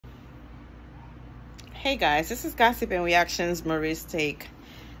Hey guys, this is Gossip and Reactions, Marie's take.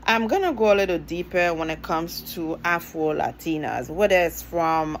 I'm gonna go a little deeper when it comes to Afro Latinas, whether it's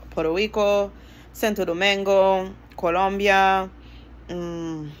from Puerto Rico, Santo Domingo, Colombia,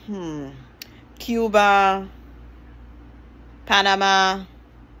 Cuba, Panama,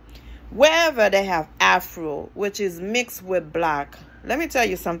 wherever they have Afro, which is mixed with black. Let me tell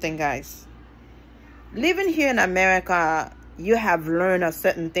you something, guys. Living here in America, you have learned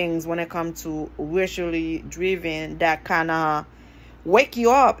certain things when it comes to racially driven that kind of wake you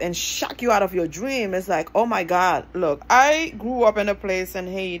up and shock you out of your dream. It's like, oh my God, look, I grew up in a place in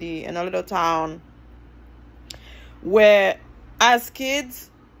Haiti, in a little town, where as kids,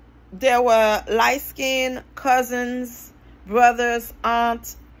 there were light-skinned cousins, brothers,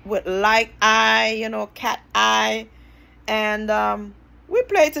 aunts with light eye, cat eye, and we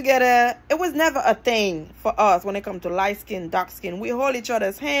played together. It was never a thing for us when it comes to light skin, dark skin. We hold each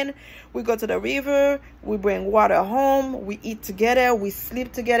other's hand. We go to the river. We bring water home. We eat together. We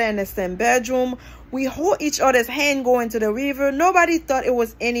sleep together in the same bedroom. We hold each other's hand going to the river. Nobody thought it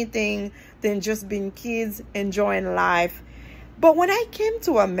was anything than just being kids enjoying life. But when I came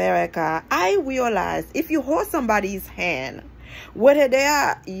to America, I realized if you hold somebody's hand, whether they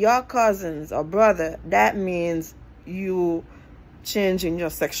are your cousins or brother, that means you changing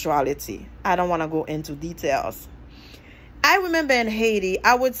your sexuality. I don't want to go into details. I remember in Haiti,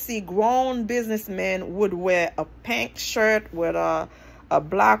 I would see grown businessmen would wear a pink shirt with a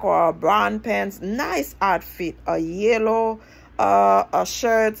black or a brown pants, nice outfit, a yellow a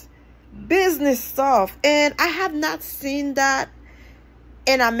shirt, business stuff. And I have not seen that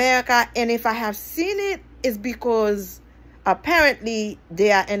in America. And if I have seen it, it's because apparently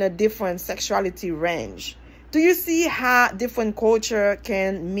they are in a different sexuality range. Do you see how different culture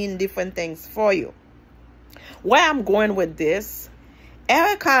can mean different things for you? Where I'm going with this,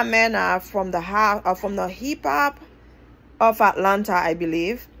 Mena from the hip hop of Atlanta, I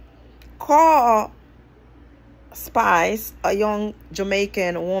believe, called Spice, a young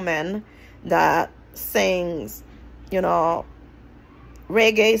Jamaican woman that sings, reggae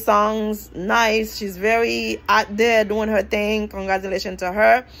songs. Nice. She's very out there doing her thing. Congratulations to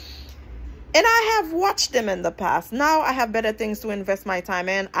her. And I have watched them in the past. Now I have better things to invest my time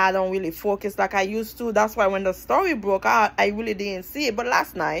in. I don't really focus like I used to. That's why when the story broke out, I really didn't see it. But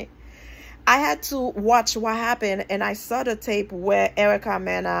last night, I had to watch what happened. And I saw the tape where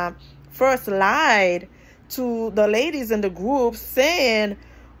Mena first lied to the ladies in the group saying,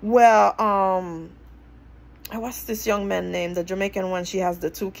 well, what's this young man named? The Jamaican one she has the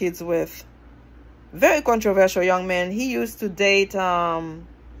 2 kids with. Very controversial young man. He used to date...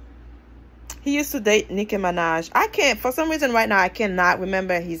 He used to date Nicki Minaj. For some reason right now, I cannot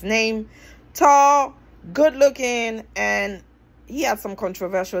remember his name. Tall, good looking, and he had some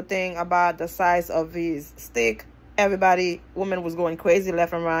controversial thing about the size of his stick. Women was going crazy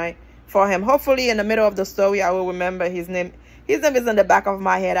left and right for him. Hopefully in the middle of the story, I will remember his name. His name is in the back of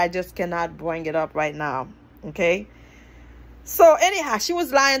my head. I just cannot bring it up right now. Okay? So anyhow, she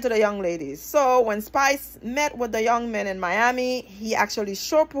was lying to the young ladies. So when Spice met with the young man in Miami, he actually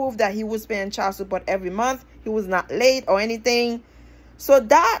proved that he was paying child support every month. He was not late or anything. So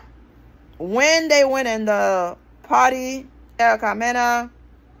that when they went in the party, Mena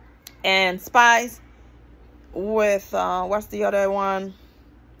and Spice with what's the other one?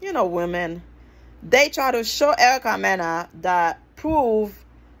 Women. They try to show Mena that prove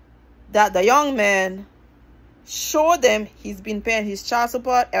that the young man show them he's been paying his child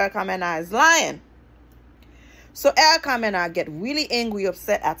support. Mena is lying. So Mena get really angry,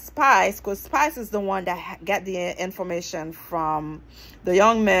 upset at Spice, because Spice is the one that got the information from the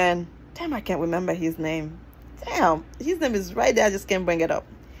young man. Damn, I can't remember his name. Damn, his name is right there. I just can't bring it up.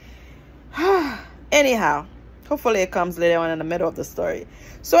 Anyhow, hopefully it comes later on in the middle of the story.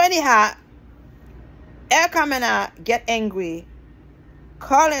 So anyhow, Mena get angry,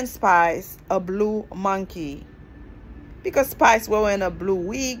 calling Spice a blue monkey. Because Spice wearing a blue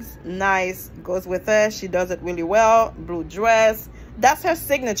wigs, nice, goes with her. She does it really well. Blue dress. That's her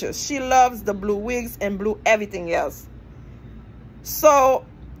signature. She loves the blue wigs and blue everything else. So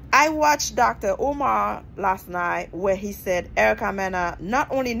I watched Dr. Umar last night where he said Mena not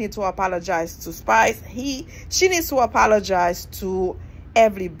only needs to apologize to Spice, she needs to apologize to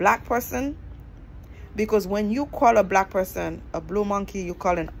every black person. Because when you call a black person a blue monkey, you're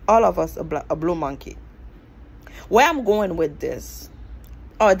calling all of us a blue monkey. Where I'm going with this.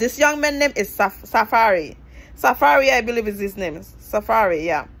 Oh, this young man's name is Safari. Safari, I believe is his name. Safari,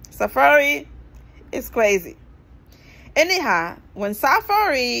 yeah. Safari is crazy. Anyhow, when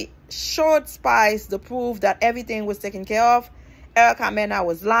Safari showed Spice the proof that everything was taken care of, Mena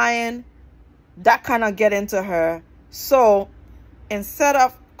was lying. that kind of get into her. So instead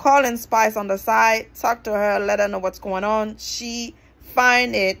of calling Spice on the side, talk to her, let her know what's going on, she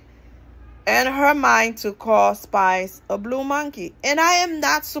find it in her mind to call Spice a blue monkey. And I am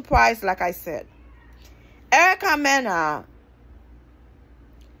not surprised. Like I said, Erica Mena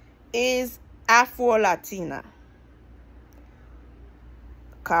is Afro-Latina.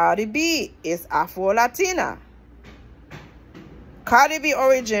 Cardi B is Afro-Latina. Cardi B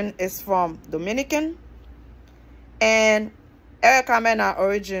origin is from Dominican, and Erica Mena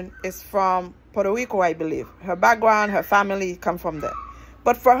origin is from Puerto Rico, I believe. Her background, her family come from there.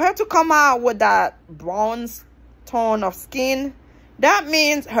 But for her to come out with that bronze tone of skin, that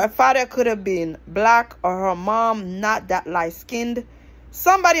means her father could have been black or her mom not that light-skinned.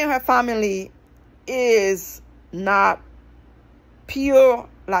 Somebody in her family is not pure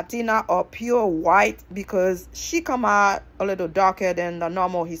Latina or pure white, because she come out a little darker than the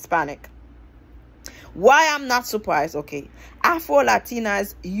normal Hispanic. Why I'm not surprised? Okay,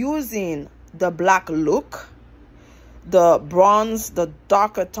 Afro-Latinas using the black look, the bronze, the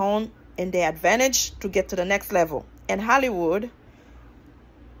darker tone in their advantage to get to the next level. In Hollywood,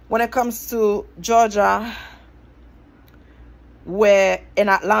 when it comes to Georgia, where in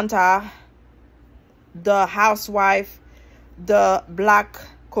Atlanta, the housewife, the black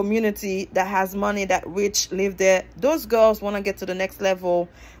community that has money, that rich, live there, those girls want to get to the next level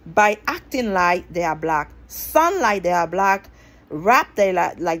by acting like they are black, sound like they are black, rap they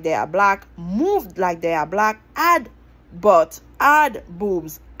like they are black, move like they are black, add butt, add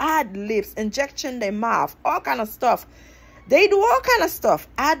boobs, add lips, injection their mouth, all kind of stuff. They do all kind of stuff.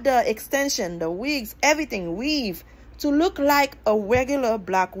 Add the extension, the wigs, everything, weave to look like a regular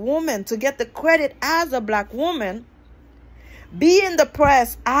black woman, to get the credit as a black woman, be in the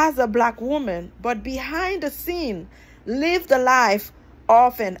press as a black woman, but behind the scene, live the life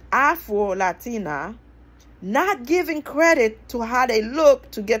of an Afro-Latina, not giving credit to how they look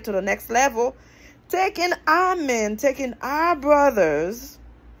to get to the next level, taking our men, taking our brothers,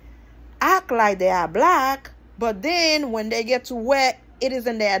 act like they are black, but then when they get to where it is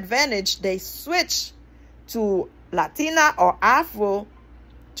in their advantage, they switch to Latina or Afro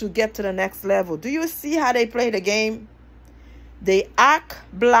to get to the next level. Do you see how they play the game? They act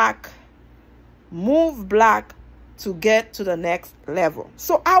black, move black to get to the next level.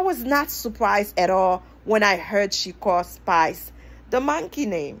 So I was not surprised at all when I heard she called Spice the monkey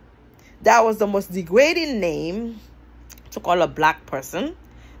name. That was the most degrading name to call a black person,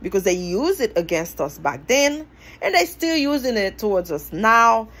 because they used it against us back then, and they still using it towards us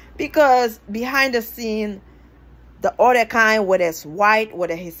now, because behind the scene, the other kind, whether it's white,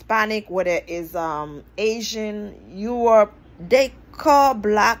 whether Hispanic, whether it's Asian, Europe, they call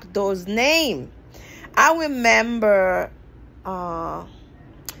black those names. I remember I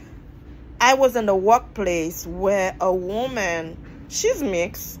was in the workplace where a woman, she's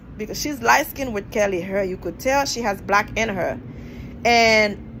mixed, because she's light-skinned with curly hair. You could tell she has black in her.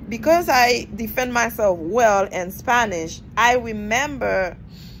 And because I defend myself well in Spanish, I remember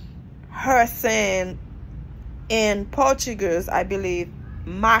her saying in Portuguese, I believe,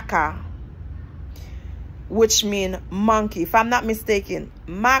 maca, which means monkey, if I'm not mistaken,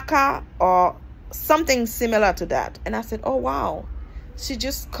 maca or something similar to that. And I said, oh wow, she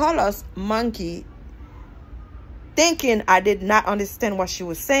just called us monkey, thinking I did not understand what she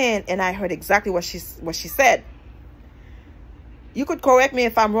was saying, and I heard exactly what she said. You could correct me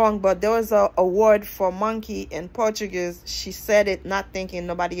if I'm wrong, but there was a word for monkey in Portuguese. She said it not thinking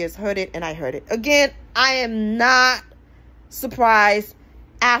nobody has heard it, and I heard it. Again, I am not surprised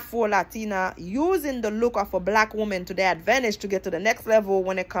Afro-Latina using the look of a black woman to their advantage to get to the next level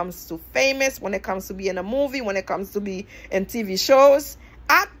when it comes to famous, when it comes to be in a movie, when it comes to be in TV shows,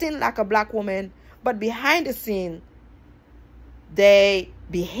 acting like a black woman, but behind the scene, they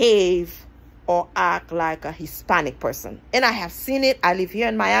behave or act like a Hispanic person. And I have seen it. I live here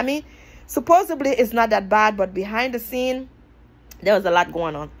in Miami. Supposedly, it's not that bad, but behind the scene, there was a lot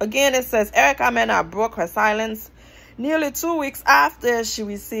going on. Again, it says, Erica Mena broke her silence nearly 2 weeks after she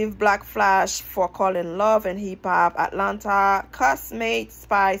received Black Flash for calling Love and Hip Hop Atlanta castmate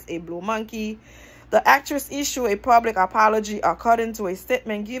Spice a blue monkey. The actress issued a public apology. According to a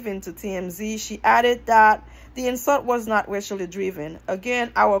statement given to TMZ, she added that the insult was not racially driven.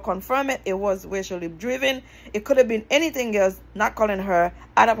 Again, I will confirm it. It was racially driven. It could have been anything else, not calling her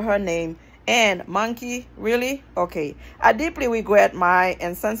out of her name. And monkey, really? Okay. I deeply regret my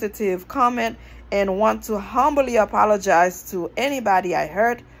insensitive comment and want to humbly apologize to anybody I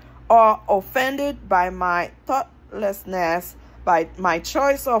hurt or offended by my thoughtlessness. By my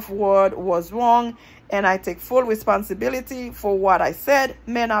choice of word was wrong, And I take full responsibility for what I said.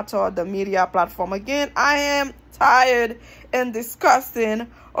 Mena told the media platform again, I am tired and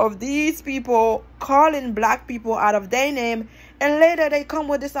disgusting of these people calling black people out of their name. And later they come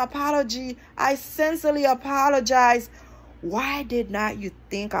with this apology. I sincerely apologize. Why did not you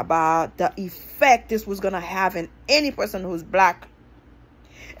think about the effect this was going to have in any person who's black?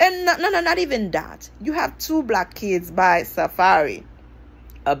 And not even that. You have 2 black kids by Safari,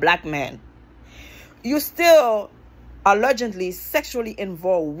 a black man. You still allegedly sexually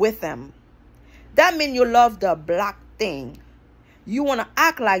involved with them. That means you love the black thing. You want to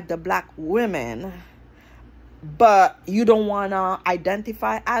act like the black women, but you don't want to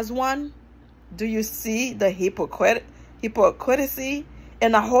identify as one. Do you see the hypocrisy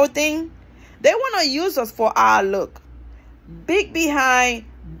in the whole thing? They want to use us for our look. Big behind,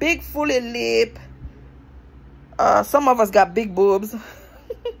 big fully lip. Some of us got big boobs.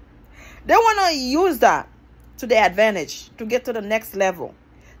 They want to use that to their advantage to get to the next level.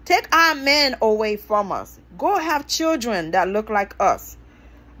 Take our men away from us. Go have children that look like us.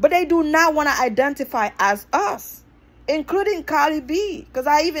 But they do not want to identify as us, including Cardi B. Because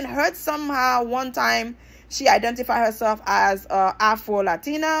I even heard somehow one time she identified herself as Afro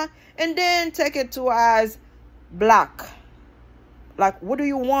Latina and then take it to as black. Like, what do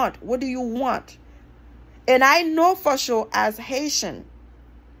you want? What do you want? And I know for sure as Haitian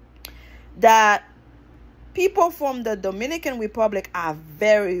that people from the Dominican Republic are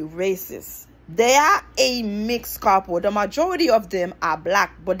very racist. They are a mixed couple. The majority of them are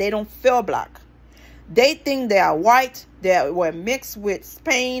black, but they don't feel black. They think they are white. They were mixed with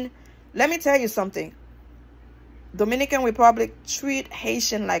Spain. Let me tell you something. Dominican Republic treat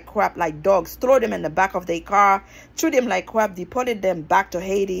Haitian like crap, like dogs. Throw them in the back of their car. Treat them like crap. Deported them back to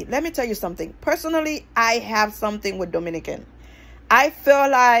Haiti. Let me tell you something. Personally, I have something with Dominican. I feel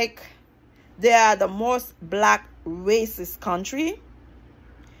like they are the most black racist country.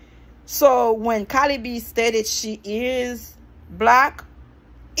 So when Cardi B stated she is black,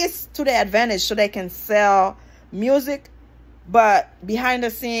 it's to their advantage so they can sell music. But behind the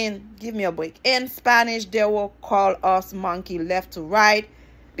scene, give me a break. In Spanish, they will call us monkey left to right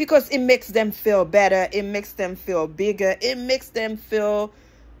because it makes them feel better. It makes them feel bigger. It makes them feel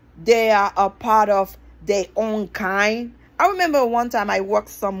they are a part of their own kind. I remember one time I worked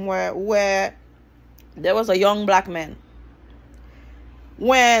somewhere where there was a young black man.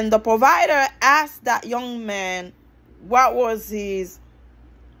 When the provider asked that young man what was his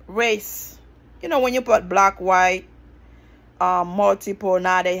race, you know, when you put black, white, multiple,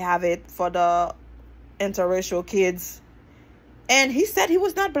 now they have it for the interracial kids. And he said he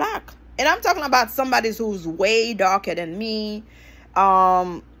was not black. And I'm talking about somebody who's way darker than me.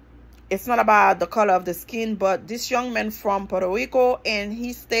 It's not about the color of the skin, but this young man from Puerto Rico, and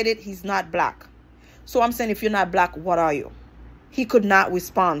he stated he's not black. So I'm saying, if you're not black, what are you? He could not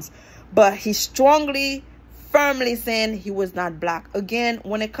respond. But he strongly, firmly saying he was not black. Again,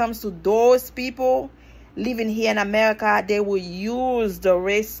 when it comes to those people living here in America, they will use the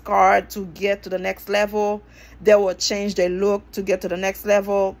race card to get to the next level. They will change their look to get to the next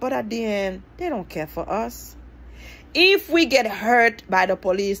level. But at the end, they don't care for us. If we get hurt by the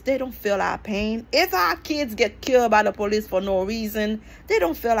police, they don't feel our pain. If our kids get killed by the police for no reason, they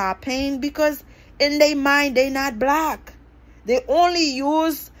don't feel our pain because in their mind, they're not black. They only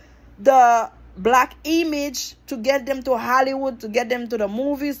use the black image to get them to Hollywood, to get them to the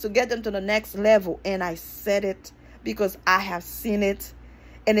movies, to get them to the next level. And I said it because I have seen it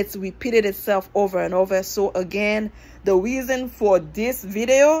and it's repeated itself over and over. So again, the reason for this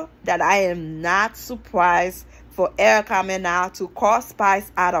video that I am not surprised for Mena to call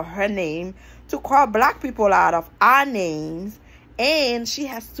Spice out of her name, to call black people out of our names, and she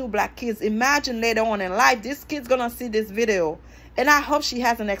has 2 black kids. Imagine later on in life, this kid's gonna see this video, and I hope she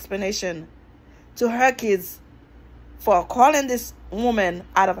has an explanation to her kids for calling this woman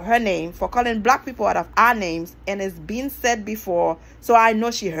out of her name, for calling black people out of our names, and it's been said before, so I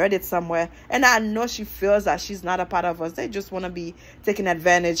know she heard it somewhere, and I know she feels that she's not a part of us. They just want to be taking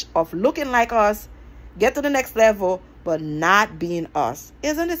advantage of looking like us, get to the next level, but not being us.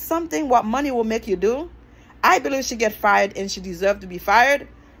 Isn't it something what money will make you do? I believe she get fired and she deserves to be fired.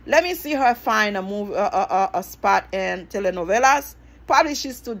 Let me see her find a spot in telenovelas. Probably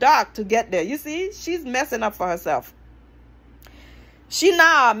she's too dark to get there. You see, she's messing up for herself. She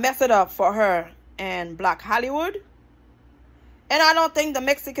now messed it up for her in Black Hollywood. And I don't think the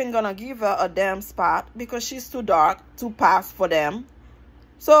Mexican gonna give her a damn spot because she's too dark to pass for them.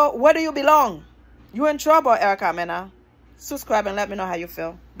 So where do you belong? You in trouble, Mena. Subscribe and let me know how you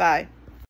feel. Bye.